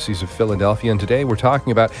Archdiocese of Philadelphia, and today we're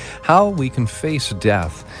talking about how we can face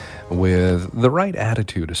death with the right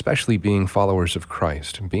attitude, especially being followers of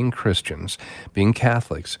Christ, being Christians, being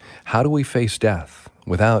Catholics. How do we face death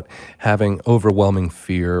without having overwhelming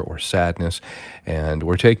fear or sadness? And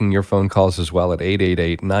we're taking your phone calls as well at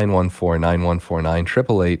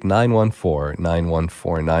 888-914-9149,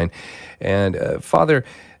 888-914-9149. And Father,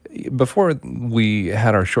 before we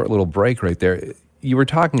had our short little break right there, you were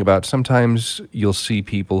talking about sometimes you'll see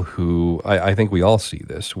people who, I think we all see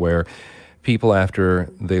this, where people after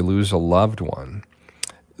they lose a loved one,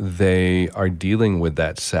 they are dealing with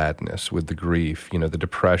that sadness, with the grief, the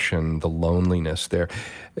depression, the loneliness there.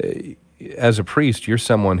 As a priest, you're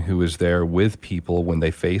someone who is there with people when they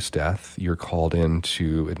face death. You're called in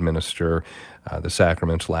to administer the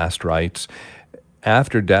sacraments, last rites.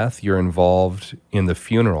 After death, you're involved in the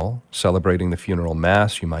funeral, celebrating the funeral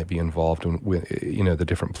mass. You might be involved in the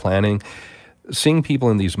different planning. Seeing people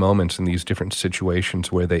in these moments, in these different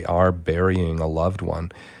situations where they are burying a loved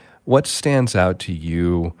one, what stands out to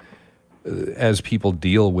you as people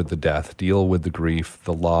deal with the death, deal with the grief,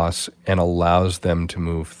 the loss, and allows them to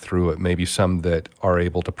move through it? Maybe some that are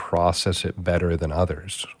able to process it better than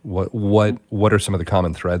others. What are some of the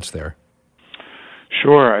common threads there?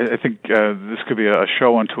 Sure. I think this could be a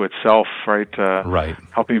show unto itself, right? Right.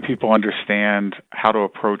 Helping people understand how to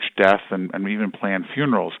approach death and even plan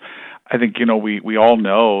funerals. I think, we all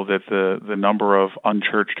know that the number of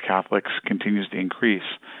unchurched Catholics continues to increase.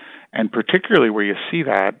 And particularly where you see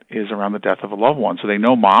that is around the death of a loved one. So they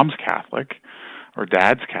know mom's Catholic or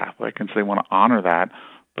dad's Catholic, and so they want to honor that,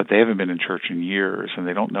 but they haven't been in church in years, and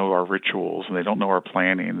they don't know our rituals, and they don't know our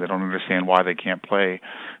planning. They don't understand why they can't play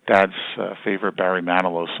dad's favorite Barry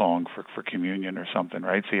Manilow song for communion or something,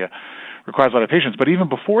 right? So it requires a lot of patience. But even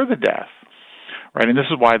before the death, right, and this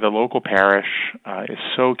is why the local parish is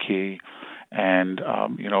so key. And,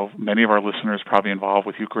 many of our listeners probably involved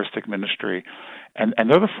with Eucharistic ministry. And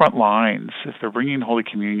they're the front lines. If they're bringing Holy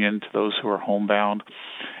Communion to those who are homebound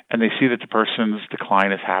and they see that the person's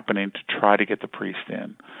decline is happening, to try to get the priest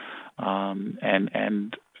in.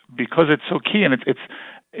 And because it's so key, and it's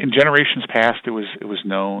in generations past, it was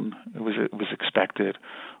known, it was expected.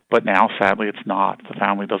 But now, sadly, it's not. The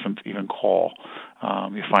family doesn't even call.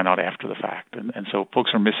 You find out after the fact. And so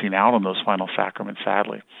folks are missing out on those final sacraments,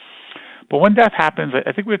 sadly. But when death happens,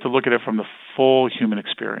 I think we have to look at it from the full human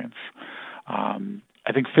experience.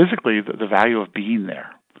 I think physically, the value of being there,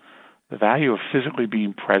 the value of physically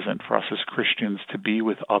being present for us as Christians to be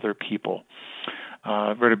with other people.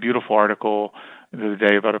 I read a beautiful article the other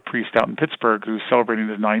day about a priest out in Pittsburgh who's celebrating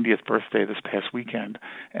his 90th birthday this past weekend.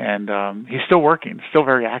 And he's still working, still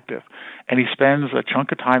very active. And he spends a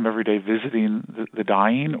chunk of time every day visiting the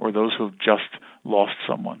dying or those who have just lost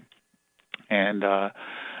someone. And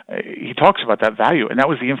he talks about that value, and that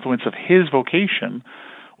was the influence of his vocation,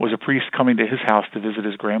 was a priest coming to his house to visit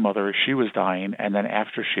his grandmother as she was dying, and then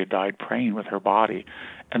after she had died, praying with her body.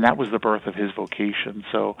 And that was the birth of his vocation.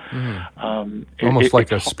 So almost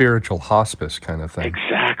like a spiritual hospice kind of thing.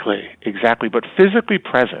 Exactly, but physically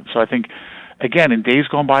present. So I think, again, in days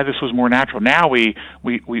gone by, this was more natural. Now we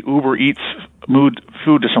Uber Eats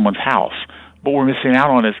food to someone's house. What we're missing out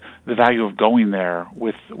on is the value of going there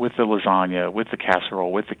with the lasagna, with the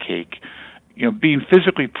casserole, with the cake, being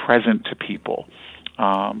physically present to people.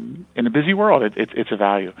 In a busy world, it's a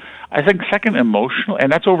value. I think second, emotional,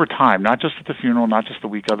 and that's over time, not just at the funeral, not just the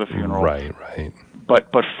week of the funeral. Right.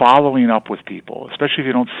 But following up with people, especially if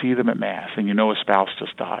you don't see them at Mass and a spouse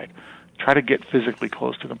just died. Try to get physically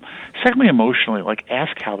close to them. Secondly, emotionally,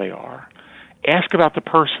 ask how they are. Ask about the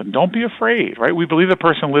person. Don't be afraid, right? We believe the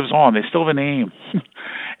person lives on. They still have a name.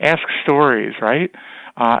 Ask stories, right?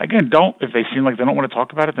 Again, if they seem like they don't want to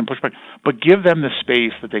talk about it, then push back. But give them the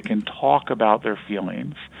space that they can talk about their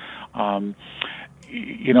feelings. We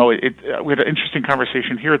had an interesting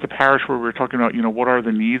conversation here at the parish where we were talking about, what are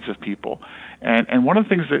the needs of people. And one of the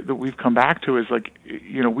things that we've come back to is,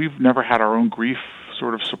 we've never had our own grief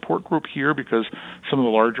sort of support group here because some of the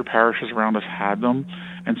larger parishes around us had them.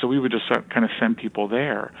 And so we would just kind of send people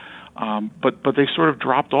there. But they sort of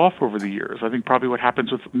dropped off over the years. I think probably what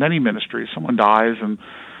happens with many ministries, someone dies and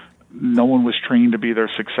no one was trained to be their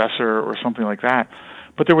successor or something like that.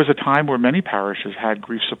 But there was a time where many parishes had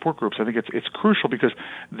grief support groups. I think it's crucial because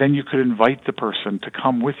then you could invite the person to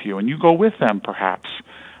come with you, and you go with them perhaps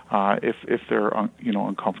if they're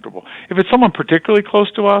uncomfortable. If it's someone particularly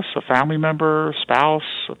close to us, a family member, spouse,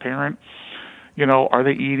 a parent, are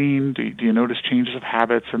they eating? Do you notice changes of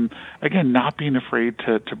habits? And again, not being afraid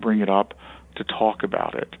to bring it up, to talk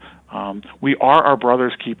about it. We are our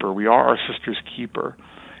brother's keeper. We are our sister's keeper.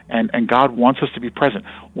 And God wants us to be present.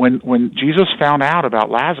 When Jesus found out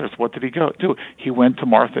about Lazarus, what did he go do? He went to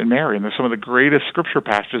Martha and Mary, and there's some of the greatest scripture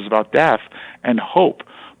passages about death and hope.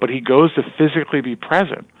 But he goes to physically be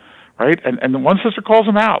present, right? And the one sister calls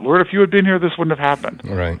him out. Lord, if you had been here, this wouldn't have happened.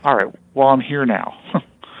 Right. All right, well, I'm here now.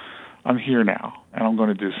 I'm here now, and I'm going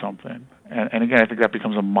to do something. And again, I think that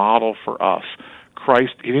becomes a model for us.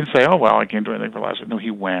 Christ, he didn't say, oh, well, I can't do anything for Lazarus. No, he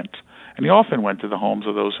went. And he often went to the homes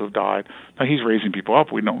of those who have died. Now, he's raising people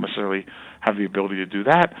up. We don't necessarily have the ability to do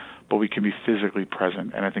that, but we can be physically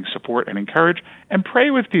present and I think support and encourage and pray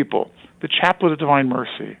with people. The Chaplet of Divine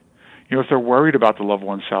Mercy. If they're worried about the loved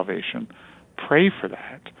one's salvation, pray for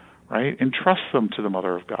that, right? Entrust them to the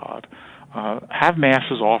Mother of God. Have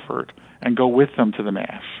masses offered and go with them to the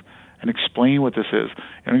Mass and explain what this is.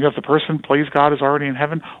 And if the person plays God is already in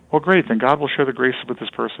heaven, well, great, then God will share the grace with this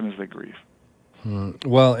person as they grieve.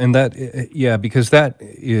 Well, and because that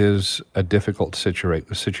is a difficult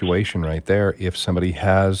situation right there. If somebody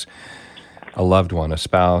has a loved one, a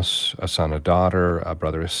spouse, a son, a daughter, a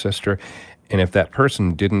brother, a sister, and if that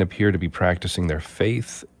person didn't appear to be practicing their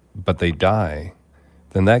faith, but they die,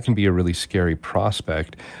 then that can be a really scary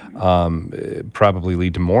prospect, probably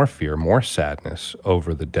lead to more fear, more sadness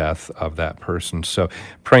over the death of that person. So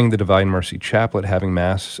praying the Divine Mercy Chaplet, having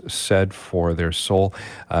Mass said for their soul.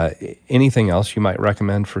 Anything else you might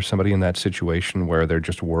recommend for somebody in that situation where they're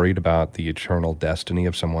just worried about the eternal destiny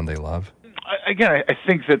of someone they love? Again, I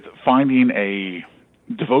think that finding a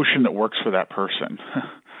devotion that works for that person,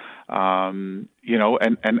 and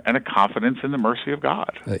a confidence in the mercy of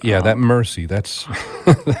God. That mercy, that's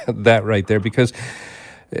that right there, because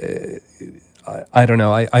I don't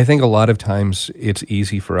know. I think a lot of times it's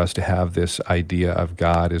easy for us to have this idea of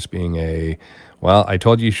God as being well, I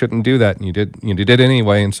told you shouldn't do that, and you did it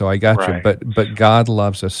anyway, and so I got you. But God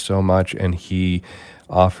loves us so much, and He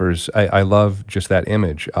offers. I love just that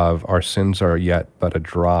image of our sins are yet but a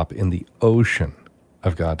drop in the ocean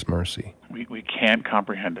of God's mercy. We can't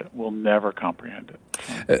comprehend it. We'll never comprehend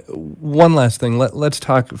it. One last thing. Let's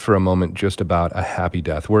talk for a moment just about a happy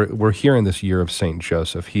death. We're here in this year of Saint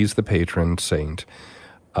Joseph. He's the patron saint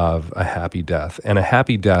of a happy death. And a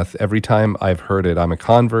happy death, every time I've heard it, I'm a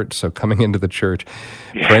convert, so coming into the church,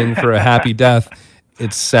 praying for a happy death,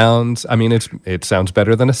 it sounds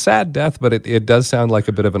better than a sad death, but it does sound like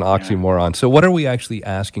a bit of an oxymoron. So what are we actually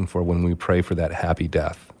asking for when we pray for that happy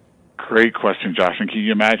death? Great question, Josh. And can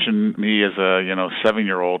you imagine me as a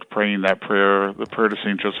 7-year-old praying that prayer, the prayer to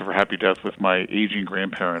Saint Joseph for happy death, with my aging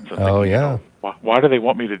grandparents? And thinking, why do they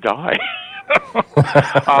want me to die?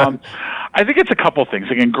 I think it's a couple things.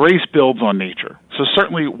 Again, grace builds on nature. So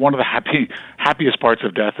certainly one of the happiest parts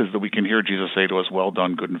of death is that we can hear Jesus say to us, "Well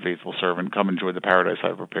done, good and faithful servant. Come enjoy the paradise I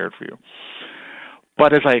have prepared for you."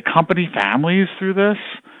 But as I accompany families through this,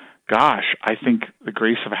 gosh, I think the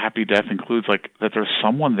grace of a happy death includes that there's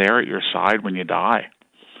someone there at your side when you die.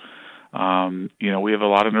 We have a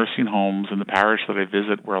lot of nursing homes in the parish that I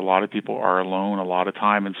visit where a lot of people are alone a lot of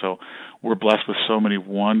time, and so we're blessed with so many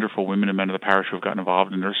wonderful women and men of the parish who have gotten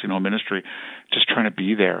involved in nursing home ministry, just trying to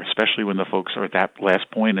be there, especially when the folks are at that last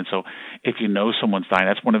point. And so if you know someone's dying,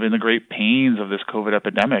 that's one of the great pains of this COVID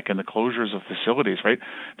epidemic and the closures of facilities, right,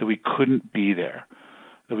 that we couldn't be there.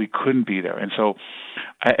 And so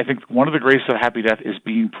I think one of the graces of happy death is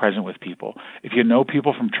being present with people. If you know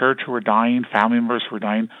people from church who are dying, family members who are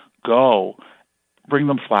dying, go. Bring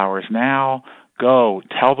them flowers now. Go.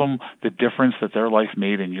 Tell them the difference that their life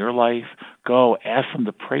made in your life. Go. Ask them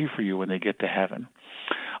to pray for you when they get to heaven.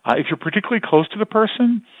 If you're particularly close to the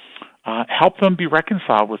person, help them be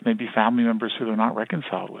reconciled with maybe family members who they're not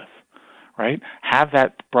reconciled with. Right? Have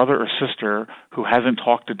that brother or sister who hasn't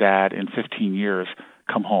talked to dad in 15 years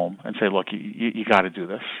come home and say, look, you got to do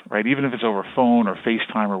this, right? Even if it's over phone or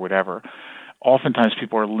FaceTime or whatever. Oftentimes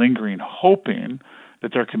people are lingering, hoping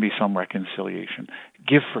that there can be some reconciliation.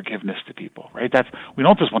 Give forgiveness to people, right? We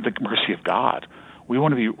don't just want the mercy of God. We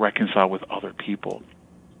want to be reconciled with other people.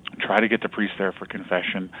 Try to get the priest there for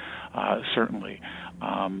confession, certainly.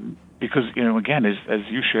 Because, again, as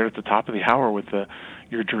you shared at the top of the hour with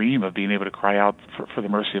your dream of being able to cry out for the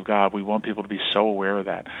mercy of God, we want people to be so aware of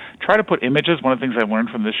that. Try to put images. One of the things I learned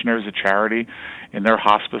from Missionaries of Charity in their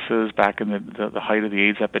hospices back in the height of the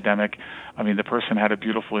AIDS epidemic, the person had a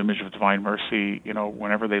beautiful image of divine mercy,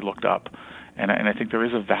 whenever they looked up. And I think there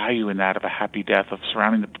is a value in that, of a happy death, of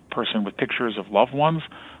surrounding the person with pictures of loved ones,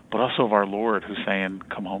 but also of our Lord who's saying,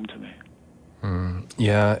 come home to me.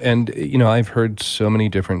 Yeah, and I've heard so many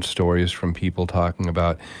different stories from people talking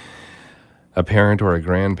about a parent or a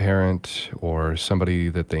grandparent or somebody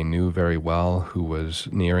that they knew very well who was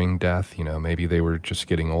nearing death. Maybe they were just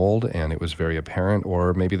getting old and it was very apparent,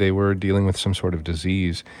 or maybe they were dealing with some sort of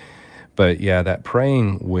disease. But yeah, that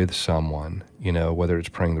praying with someone, whether it's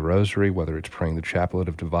praying the rosary, whether it's praying the Chaplet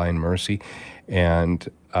of Divine Mercy, and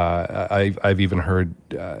I've even heard,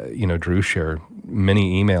 Drew share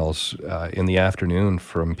many emails in the afternoon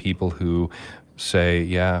from people who say,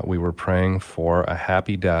 yeah, we were praying for a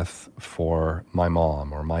happy death for my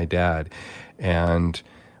mom or my dad, and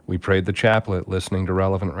we prayed the chaplet listening to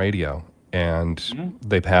Relevant Radio, and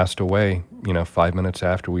they passed away, 5 minutes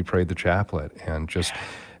after we prayed the chaplet, and just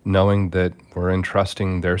knowing that we're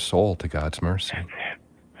entrusting their soul to God's mercy.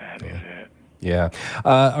 That is it. Yeah.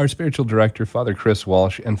 Our spiritual director, Father Chris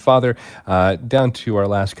Walsh. And Father, down to our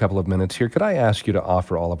last couple of minutes here, could I ask you to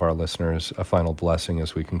offer all of our listeners a final blessing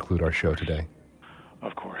as we conclude our show today?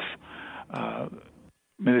 Of course.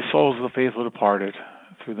 May the souls of the faithful departed,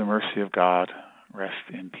 through the mercy of God, rest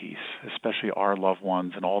in peace, especially our loved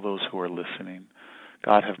ones and all those who are listening.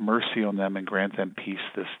 God, have mercy on them and grant them peace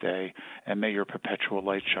this day, and may your perpetual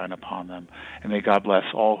light shine upon them. And may God bless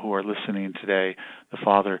all who are listening today, the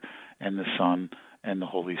Father and the Son and the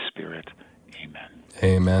Holy Spirit. Amen.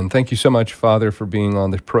 Amen. Thank you so much, Father, for being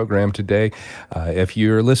on the program today. If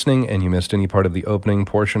you're listening and you missed any part of the opening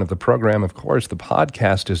portion of the program, of course, the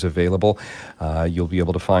podcast is available. You'll be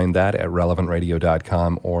able to find that at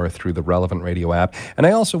relevantradio.com or through the Relevant Radio app. And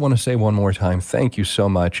I also want to say one more time, thank you so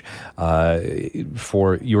much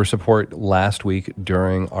for your support last week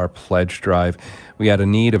during our pledge drive. We had a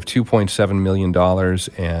need of $2.7 million,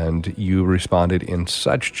 and you responded in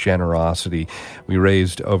such generosity. We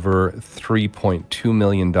raised over $3.2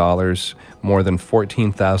 million, more than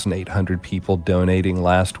 14,800 people donating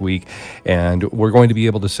last week, and we're going to be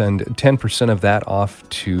able to send 10% of that off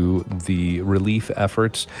to the relief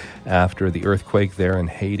efforts after the earthquake there in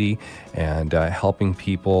Haiti, and helping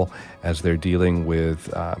people as they're dealing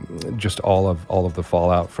with just all of the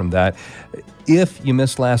fallout from that. If you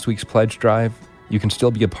missed last week's pledge drive, you can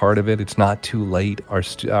still be a part of it. It's not too late. Our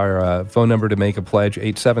phone number to make a pledge,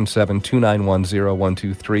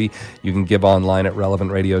 877-291-0123. You can give online at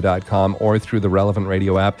relevantradio.com or through the Relevant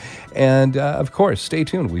Radio app. And, of course, stay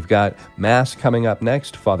tuned. We've got Mass coming up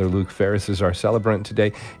next. Father Luke Ferris is our celebrant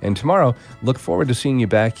today. And tomorrow, look forward to seeing you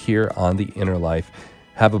back here on The Inner Life.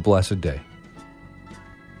 Have a blessed day.